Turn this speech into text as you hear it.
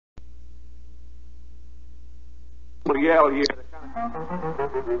yell here.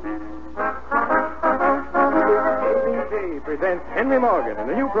 ABC presents Henry Morgan in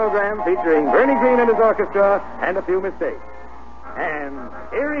a new program featuring Bernie Green and his orchestra and a few mistakes. And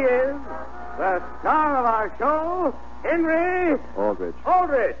here he is, the star of our show, Henry Aldrich.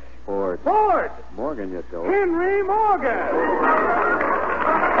 Ford. Morgan, you dope. Henry Morgan.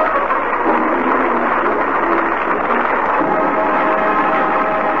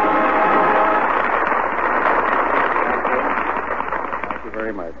 Thank you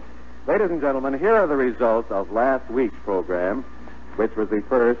very much. Ladies and gentlemen, here are the results of last week's program, which was the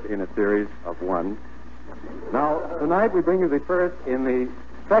first in a series of one. Now, tonight we bring you the first in the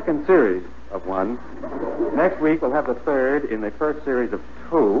second series of one. Next week we'll have the third in the first series of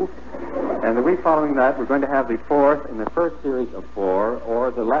two. And the week following that, we're going to have the fourth in the first series of four,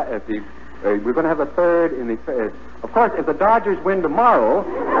 or we're going to have the third in the... of course, if the Dodgers win tomorrow,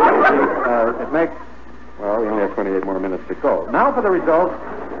 it makes... Well, we only have 28 more minutes to go. Now for the results.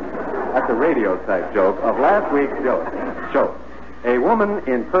 That's a radio-type joke of last week's show. A woman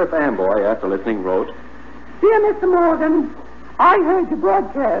in Perth Amboy, after listening, wrote, Dear Mr. Morgan, I heard your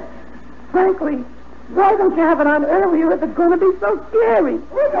broadcast. Frankly, why don't you have it on earlier if it's going to be so scary?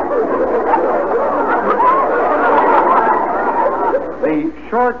 The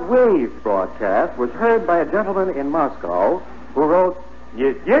short-wave broadcast was heard by a gentleman in Moscow who wrote,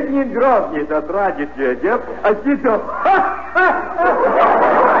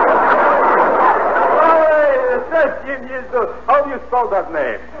 How do you spell that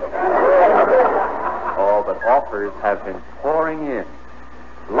name? Oh, but offers have been pouring in.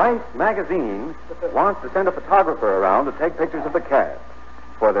 Life magazine wants to send a photographer around to take pictures of the cast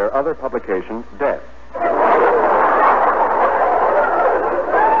for their other publication, Death.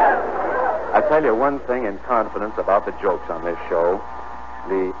 I tell you one thing in confidence about the jokes on this show.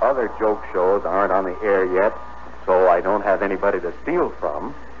 The other joke shows aren't on the air yet, so I don't have anybody to steal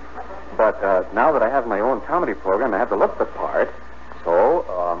from. But now that I have my own comedy program, I have to look the part. So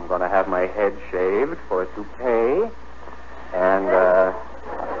I'm going to have my head shaved for a toupee, and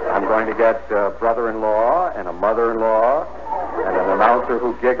I'm going to get a brother-in-law and a mother-in-law and an announcer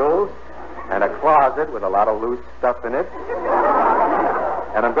who giggles and a closet with a lot of loose stuff in it.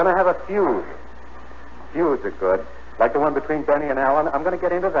 And I'm going to have a feud. Feuds are good. Like the one between Benny and Alan, I'm going to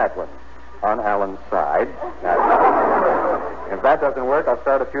get into that one on Alan's side. If that doesn't work, I'll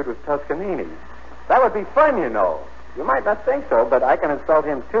start a feud with Toscanini. That would be fun, you know. You might not think so, but I can insult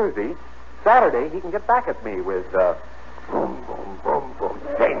him Tuesday. Saturday, he can get back at me with, boom, boom, boom, boom,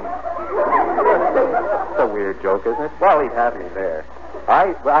 ding. It's a weird joke, isn't it? Well, he'd have me there.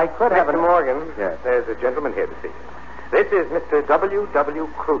 I could have... Mr. Morgan, yes. There's a gentleman here to see you. This is Mr. W.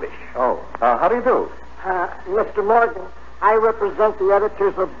 Krulish. Oh, how do you do? Mr. Morgan, I represent the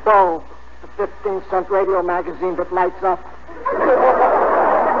editors of Bulb, the 15-cent radio magazine that lights up.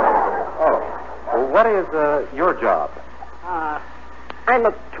 Oh. Well, what is your job? I'm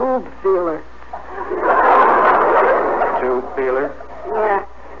a tube feeler. Tube feeler? Yeah.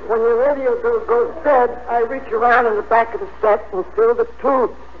 When your radio goes dead, I reach around in the back of the set and fill the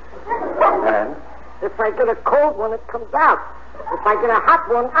tubes. And? If I get a cold one, it comes out. If I get a hot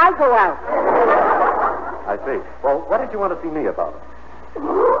one, I go out. I see. Well, what did you want to see me about?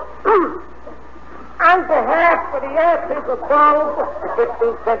 On behalf of the editors of Bulb, the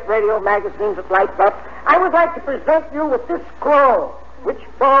 15-cent radio magazine that lights up, I would like to present you with this scroll, which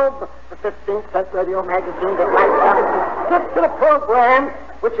Bulb, the 15-cent radio magazine that lights up, gives to the program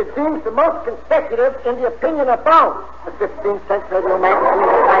which it deems the most consecutive in the opinion of Bulb, the 15-cent radio magazine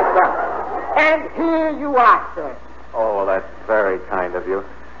that lights up. And here you are, sir. Oh, well, that's very kind of you.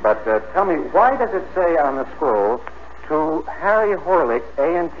 But tell me, why does it say on the scroll, to Harry Horlick's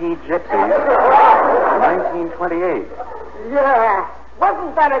A&T Gypsies, 1928? Yeah.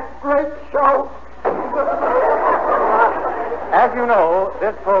 Wasn't that a great show? As you know,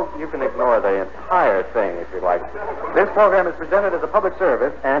 you can ignore the entire thing if you like. This program is presented as a public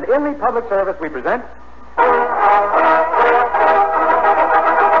service, and in the public service we present...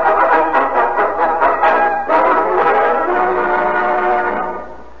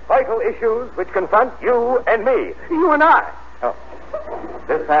 Vital issues which confront you and me. You and I. Oh.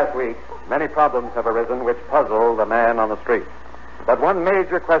 This past week, many problems have arisen which puzzle the man on the street. But one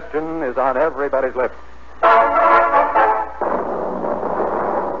major question is on everybody's lips. The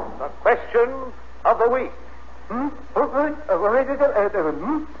question of the week.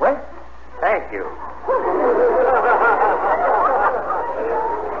 What? Thank you.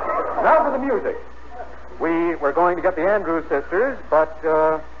 Now for the music. We were going to get the Andrews sisters, but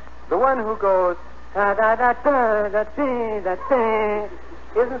the one who goes da da da da da da da da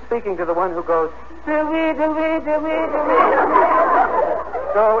isn't speaking to the one who goes, Dewey, Dewey, Dewey, Dewey.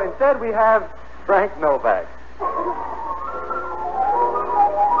 so instead we have Frank Novak.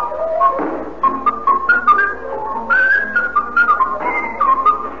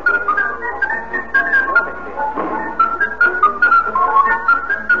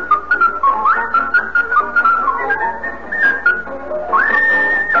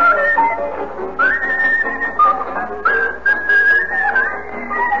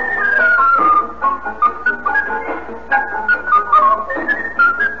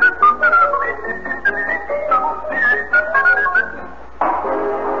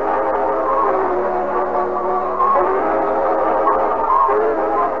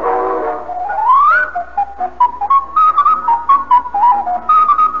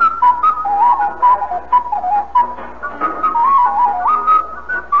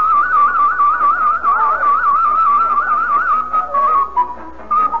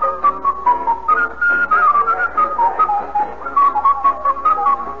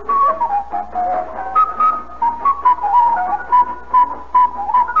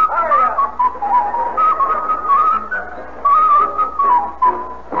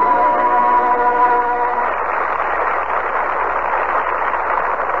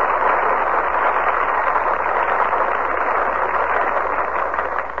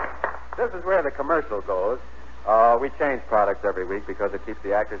 This is where the commercial goes. We change products every week because it keeps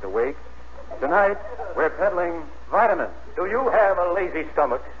the actors awake. Tonight, we're peddling vitamins. Do you have a lazy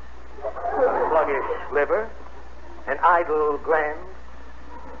stomach, a sluggish liver, an idle gland?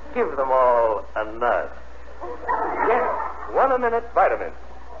 Give them all a nudge. Yes, 1 a minute vitamins.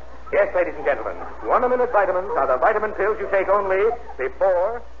 Yes, ladies and gentlemen, 1 a minute vitamins are the vitamin pills you take only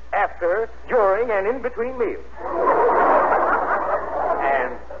before, after, during, and in between meals.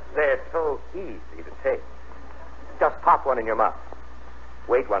 And they're so easy to take. Just pop one in your mouth.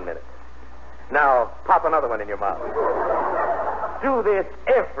 Wait 1 minute. Now, pop another one in your mouth. Do this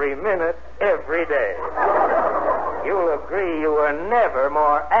every minute, every day. You'll agree you were never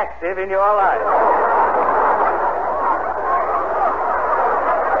more active in your life.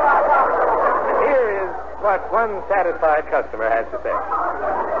 Here is what one satisfied customer has to say.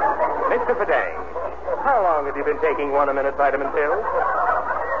 Mr. Padang, how long have you been taking 1 a minute vitamin pills?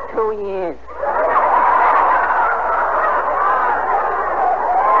 2 years.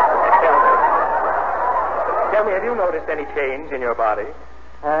 Tell me, have you noticed any change in your body?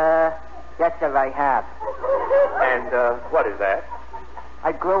 Yes, sir, I have. And what is that?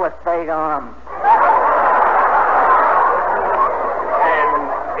 I grew a third arm. And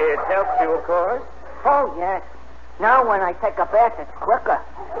it helps you, of course? Oh, yes. Now when I take a bath, it's quicker.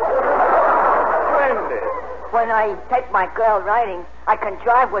 Splendid. When I take my girl riding, I can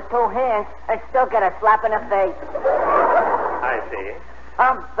drive with 2 hands and still get a slap in the face. I see.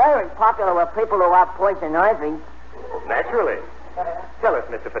 I'm very popular with people who have poison ivy. Naturally. Tell us,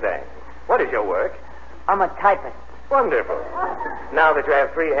 Mr. Padang, what is your work? I'm a typist. Wonderful. Now that you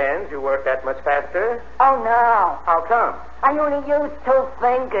have 3 hands, you work that much faster? Oh, no. How come? I only use 2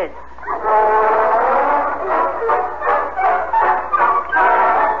 fingers.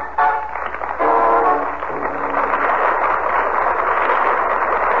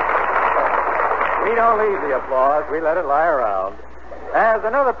 We don't leave the applause. We let it lie around. As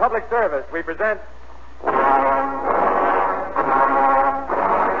another public service, we present...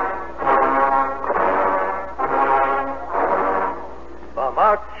 The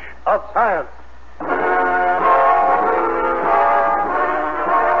March of Science. The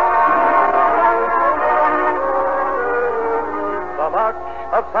March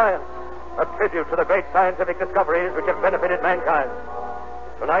of Science, a tribute to the great scientific discoveries which have benefited mankind.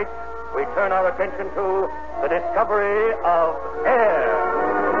 Tonight, we turn our attention to the discovery of air.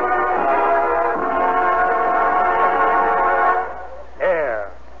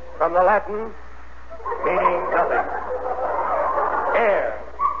 Air, from the Latin, meaning nothing. Air.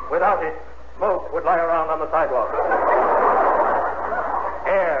 Without it, smoke would lie around on the sidewalk.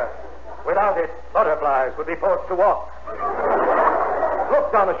 Air. Without it, butterflies would be forced to walk.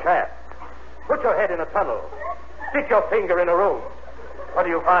 Look down a shaft. Put your head in a tunnel. Stick your finger in a room. What do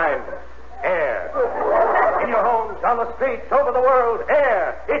you find? Air. In your homes, on the streets, over the world,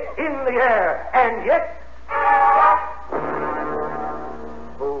 air. It's in the air. And yet...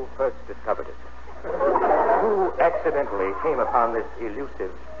 Who first discovered it? Who accidentally came upon this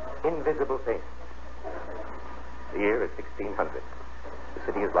elusive, invisible thing? The year is 1600. The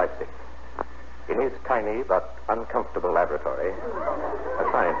city is Leipzig. In his tiny but uncomfortable laboratory, a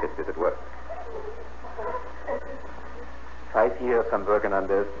scientist is at work. 5 years I'm working on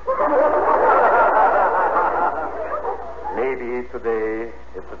this. Maybe today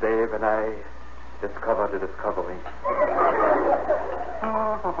is the day when I discover the discovery.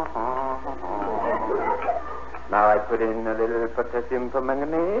 Now I put in a little potassium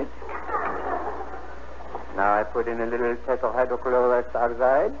permanganate. Now I put in a little tetrahydrochloric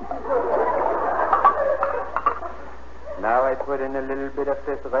oxide. Now I put in a little bit of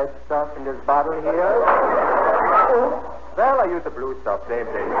this red stuff in this bottle here. Well, I use the blue stuff, same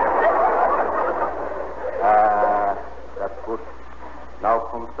thing. That's good. Now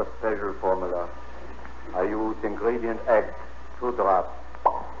comes the special formula. I use ingredient X, 2 drops.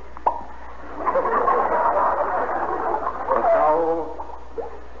 And now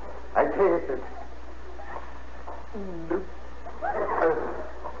I taste it.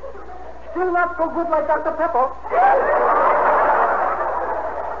 Still not so good like Dr. Pepper.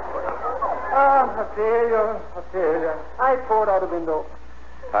 A failure. I poured out a window.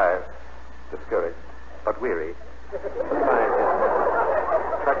 Tired, discouraged, but weary. The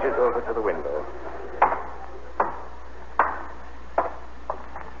scientist trudges over to the window.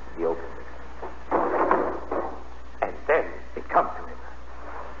 He opens it. And then it comes to him.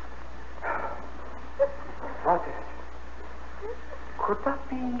 What could that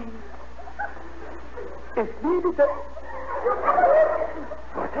be? It's maybe the...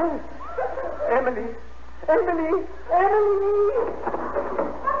 What else? Emily!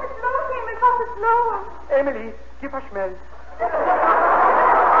 Emily, give a smell.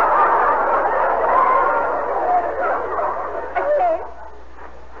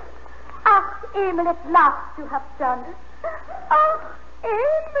 Emil, at last you have done it. Oh,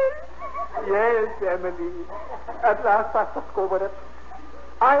 Emil. Yes, Emily. At last I've discovered it.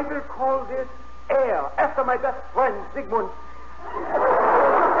 I will call this air after my best friend, Sigmund.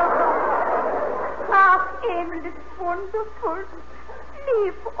 Emil, it's wonderful.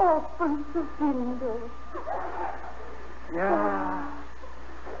 Leave open the window. Yeah.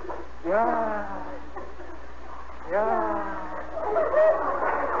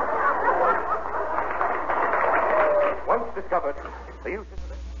 Once discovered, the use is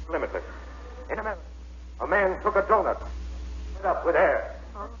limitless. In America, a man took a donut, filled up with air.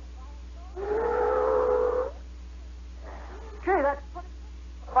 Gee, that's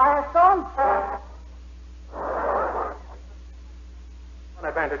Firestone. One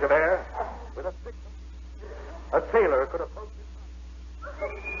advantage of air, with a stick, a sailor could approach it.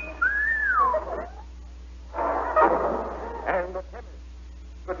 And a chemist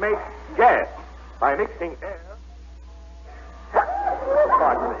could make gas by mixing air.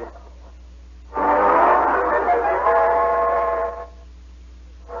 Pardon me.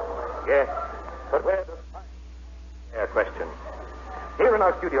 Yes, but where does air question? Here in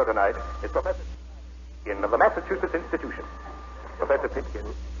our studio tonight is Professor Pitkin of the Massachusetts Institution. Professor Pitkin,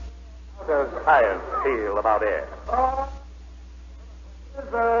 how does science feel about air?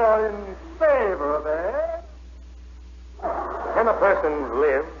 In favor of air. Can a person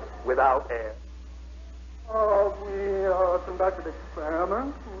live without air? We conducted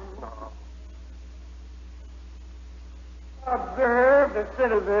experiments. Observed a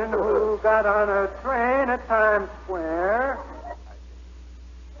citizen who got on a train at Times Square.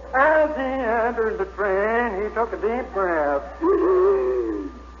 As he entered the train, he took a deep breath.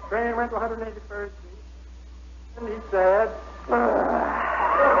 Train went to 181st Street, and he said,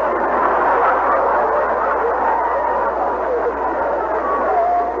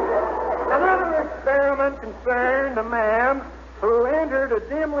 Another experiment concerned a man who entered a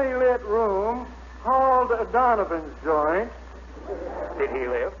dimly lit room called Donovan's joint. Did he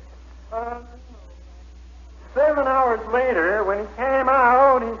live? 7 hours later, when he came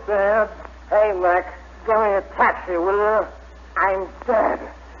out, he said, "Hey, Mac, give me a taxi, will you? I'm dead."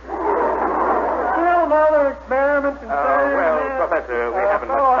 Still another experiment concerning... Professor, we haven't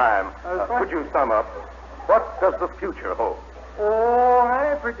much time. Could you sum up? What does the future hold? Oh,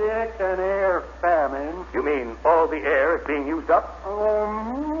 I predict an air famine. You mean all the air is being used up?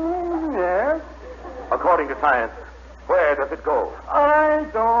 Yes. According to science, where does it go? I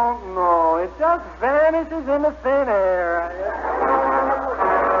don't know. It just vanishes into thin air.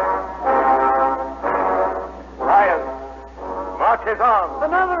 Science marches on.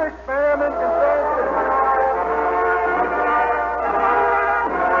 Another experiment concerns...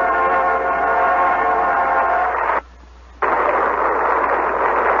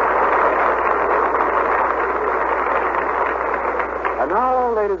 And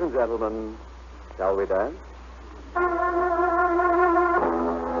now, ladies and gentlemen, shall we dance?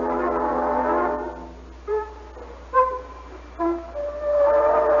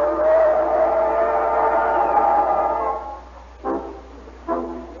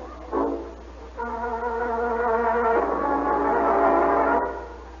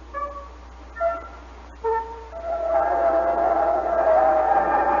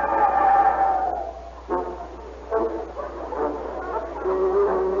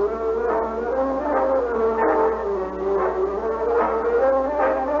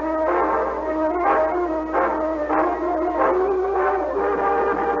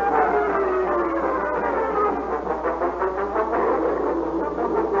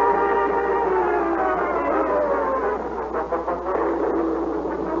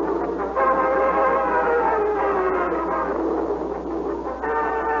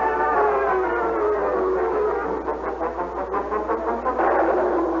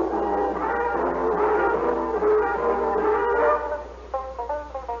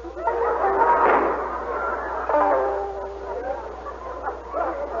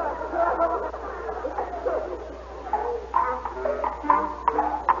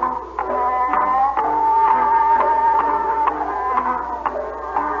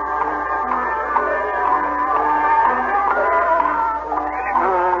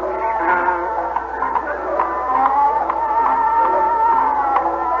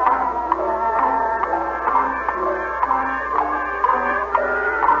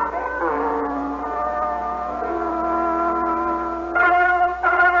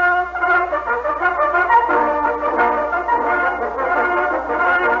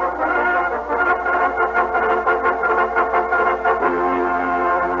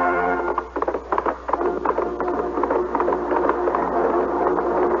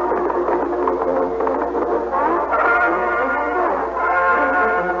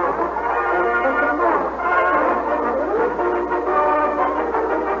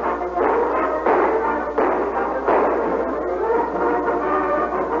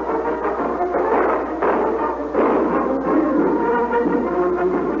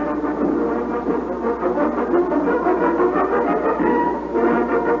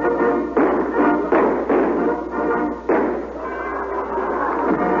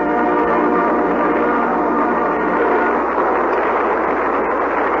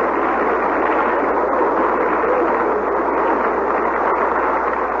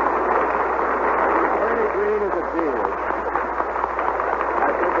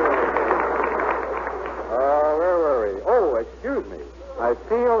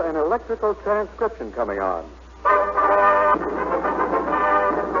 electrical transcription coming on.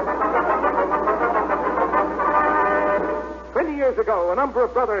 20 years ago, a number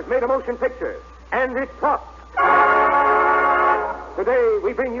of brothers made a motion picture, and it flopped. Today,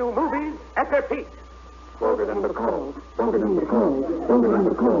 we bring you movies at their peak. Forward in the call.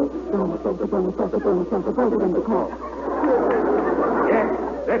 Yes,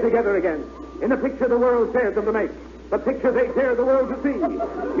 they're together again. In a picture the world dares them to make. The picture they dare the world to see.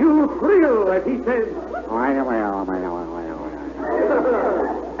 You thrill, as he says.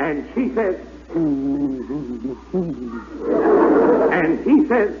 And she says. And he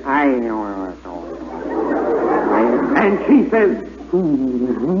says. And she says.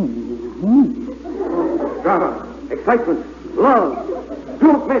 Drama, excitement, love.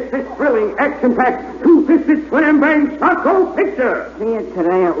 Don't miss this thrilling, action-packed, two-fisted, slam-bang, stop-go picture. See it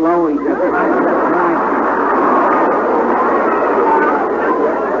today at Lowie's.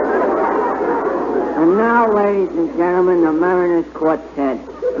 And now, ladies and gentlemen, the Mariners Quartet.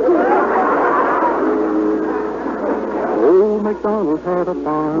 Old MacDonald had a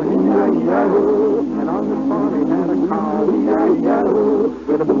farm, E-I-E-I-O, and on the farm he had a cow, E-I-E-I-O,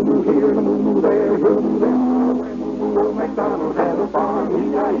 with a moo-moo here and a moo-moo there, here and there. Old MacDonald had a farm,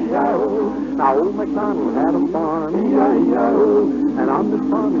 E-I-E-I-O. Now old MacDonald had a farm, E-I-E-I-O, and on the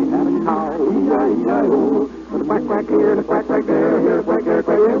farm he had a cow, E-I-E-I-O, with a quack quack here and a quack quack there, here a quack quack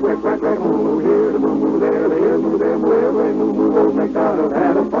there, quack quack quack, moo-moo here and a moo-moo there, here moo there, moo there, moo-moo. Old MacDonald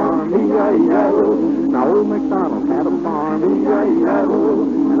had a farm, E-I-E-I-O. Now old MacDonald had a farm, E-I-E-I-O,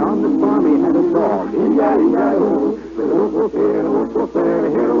 and on the farm he had a dog, E-I-E-I-O. With a woof here and a woof there,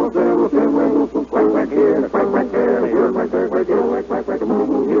 here a woof there, woof quack quack here and a quack quack there, here a quack quack quack, here a quack quack quack, a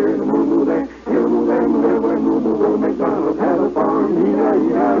moo here and a moo there, here a moo there, moo. Old MacDonald had a farm,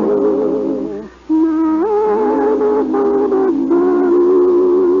 E-I-E-I-O.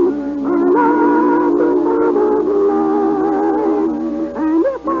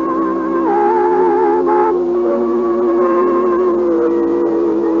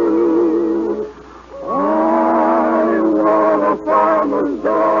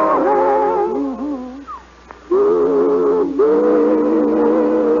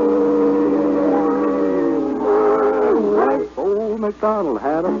 MacDonald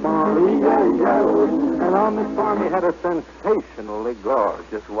had a farm, E-I-E-I-O, and on this farm he had a sensationally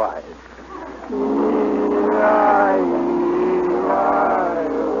gorgeous wife. E-I-E-I-O.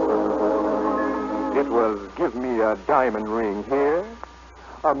 It was give me a diamond ring here,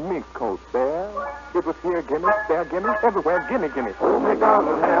 a mink coat there. It was here, gimme, there, gimme, everywhere, gimme, gimme. Old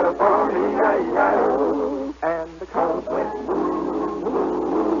MacDonald had a farm, E-I-E-I-O, and the cows went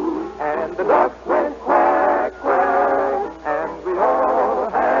moo, and the ducks went quack, quack. And we all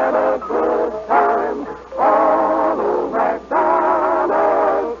had a good time on old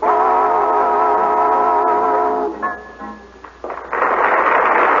MacDonald's farm.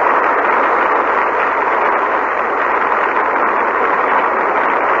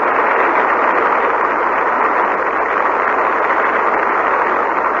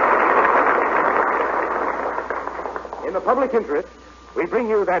 In the public interest, we bring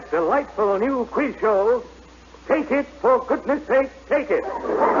you that delightful new quiz show, Take It, for goodness sake, take it.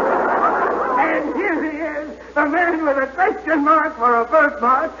 And here he is, the man with a question mark for a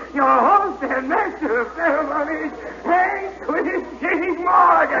birthmark, your host and master of ceremonies, Hank Quiz King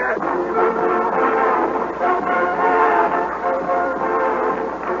Morgan.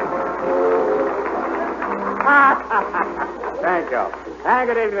 Thank you.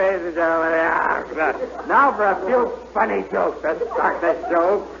 Good evening, ladies and gentlemen. Now for a few funny jokes to start this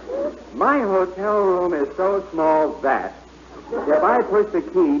show. My hotel room is so small that if I push the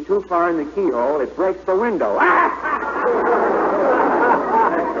key too far in the keyhole, it breaks the window.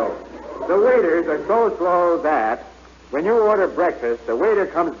 The waiters are so slow that when you order breakfast, the waiter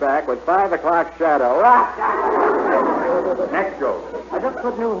comes back with 5 o'clock shadow. Next joke. I just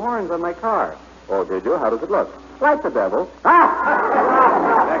put new horns on my car. Oh, did you? How does it look? Like the devil.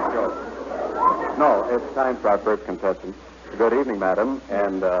 Next joke. No, it's time for our first contestant. Good evening, madam.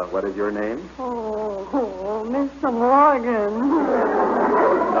 And what is your name? Oh, Mr. Morgan.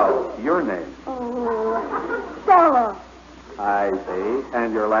 No, your name. Oh, Stella. I see.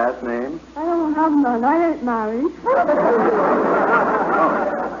 And your last name? I don't have none. I ain't married.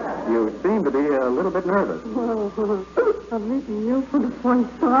 You seem to be a little bit nervous. I'm meeting you for the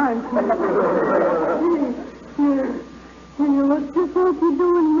first time. You look just like you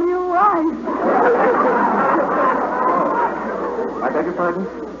do in real life. I beg your pardon?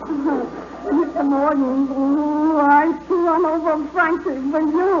 Mr. Morgan, I too run over Frankie for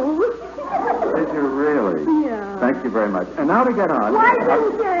you. Did you really? Yeah. Thank you very much. And now to get on. Why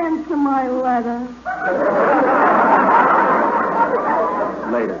didn't you answer my letter?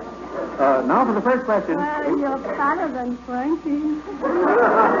 Later. Now for the first question. Well, you're fatter than Frankie.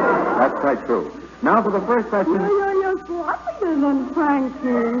 That's quite true. Now for the first question. You're sloppier than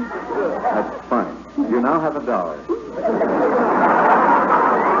Frankie. That's fine. You now have $1.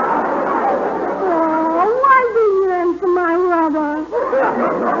 Oh, why didn't you answer my letter?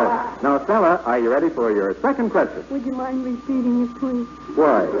 Now, Stella, are you ready for your second question? Would you mind repeating it, please?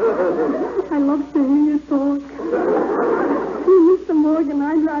 Why? I love to hear you talk. Mr. Morgan,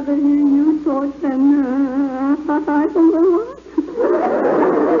 I'd rather hear you talk than, I don't know what.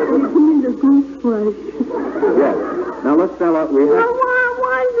 You need a goose flesh. Yes. Now, look, Stella, we have... Now,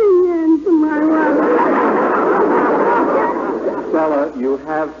 why didn't you answer my letter? Stella, you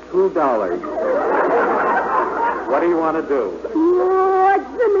have $2. What do you want to do? Oh,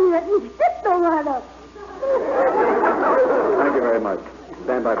 give me it and hit the letter. Thank you very much.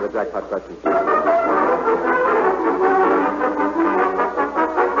 Stand by for the jackpot question.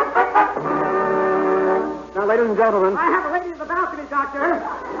 Now, ladies and gentlemen. I have a lady in the balcony, Doctor.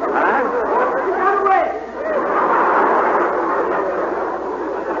 Huh? She got away.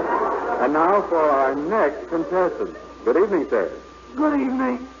 And now for our next contestant. Good evening, sir. Good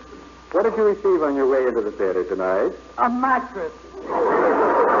evening. What did you receive on your way into the theater tonight? A mattress.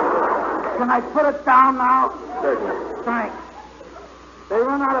 Can I put it down now? Certainly. Thanks. They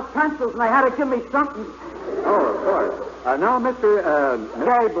run out of pencils and they had to give me something. Oh, of course. Now, Mr.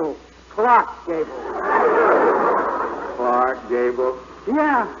 Gable. Clark Gable. Clark Gable.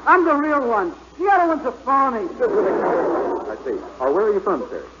 Yeah, I'm the real one. The other one's a phony. I see. Where are you from,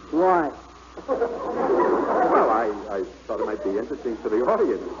 sir? Why? Well, I thought it might be interesting to the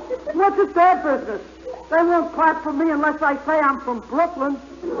audience. What's it their business? They won't clap for me unless I say I'm from Brooklyn.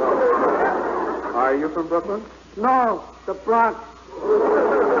 Are you from Brooklyn? No, the Bronx.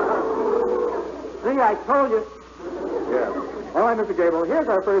 See, I told you. Yes. All right, Mr. Gable, here's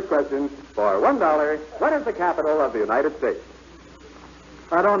our first question. For $1, what is the capital of the United States?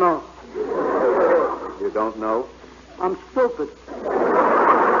 I don't know. You don't know? I'm stupid.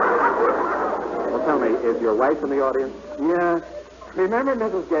 Well, tell me, is your wife in the audience? Yeah. Remember,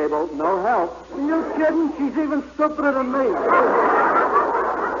 Mrs. Gable, no help. Are you kidding? She's even stupider than me.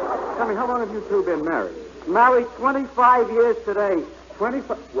 Tell me, how long have you two been married? Married 25 years today.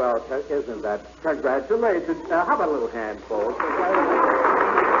 25? Well, isn't that... Congratulations. How about a little hand, folks?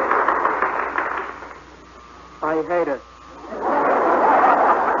 I hate it.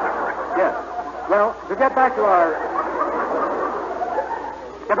 Yes. Well, to get back to our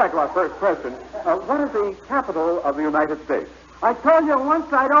first question, what is the capital of the United States? I told you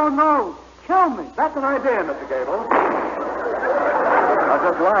once I don't know. Kill me. That's an idea, Mr. Gable.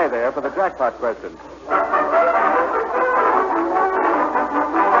 I'll just lie there for the jackpot question.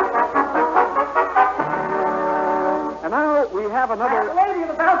 And now we have another... That lady in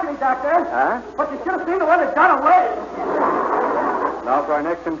the balcony, Doctor. Huh? But you should have seen the one that got away. Now for our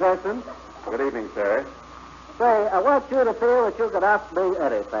next contestant. Good evening, sir. Say, I want you to feel that you can ask me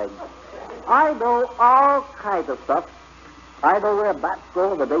anything. I know all kinds of stuff. I know where bats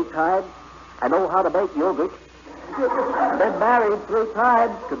go in the daytime. I know how to make yogurt. Been married 3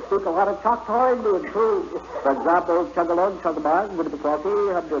 times. Can speak a lot of Choctaw Indian, too. For example, chug-a-lung, chug-a-bang, with the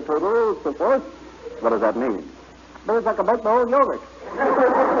coffee, have the turtle, so forth. What does that mean? Means I can make my own yogurt.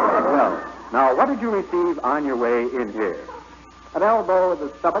 Well, now, what did you receive on your way in here? An elbow in the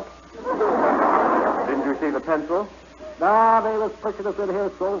stomach. Didn't you receive a pencil? Nah, they was pushing us in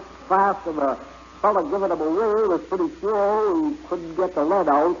here so fast, and the fella giving them away was pretty slow. He couldn't get the lead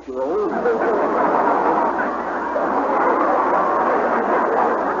out, you know.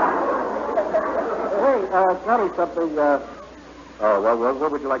 Hey, tell me something.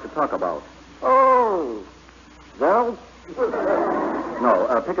 What would you like to talk about? Oh, girls?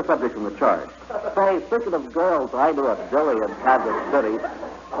 No, pick a subject from the chart. Say, speaking of girls, I knew a Billy in Kansas City.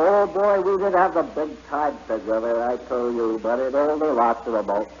 Oh, boy, we did have the big time together, I tell you, but it only lasted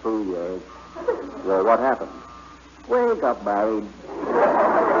about 2 years. Well, what happened? We got married.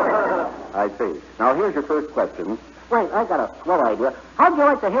 I see. Now, here's your first question. Wait, I got a swell idea. How'd you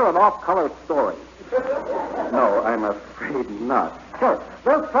like to hear an off-color story? No, I'm afraid not. Sure.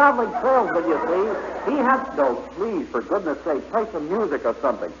 There's traveling salesman, you see. He has... No, please, for goodness sake, play some music or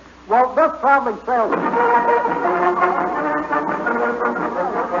something. Well, this traveling salesman...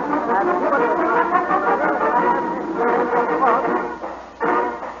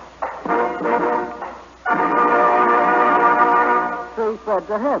 She said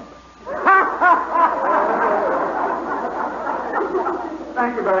to him.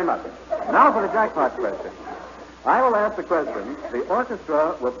 Thank you very much. Now for the jackpot question. I will ask the question. The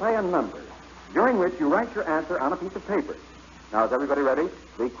orchestra will play a number, during which you write your answer on a piece of paper. Now, is everybody ready?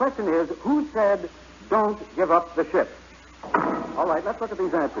 The question is, who said, don't give up the ship? All right, let's look at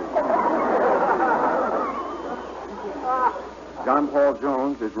these answers. John Paul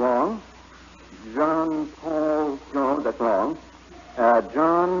Jones is wrong. John Paul Jones, that's wrong.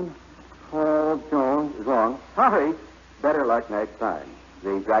 John Paul Jones is wrong. Sorry, better luck next time.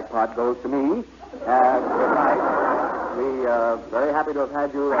 The jackpot goes to me. Good night. We're very happy to have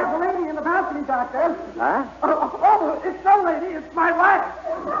had you. There's a lady in the balcony, Doctor. Huh? Oh, it's no lady. It's my wife.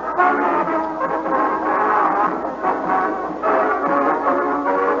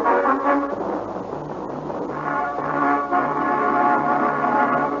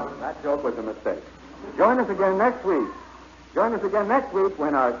 That joke was a mistake. Join us again next week. Join us again next week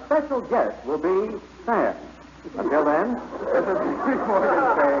when our special guest will be Sam. Until then, this is Henry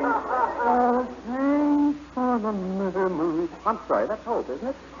Morgan saying, oh, thanks for the memory. I'm sorry, that's Hope, isn't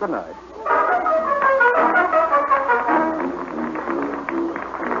it? Good night.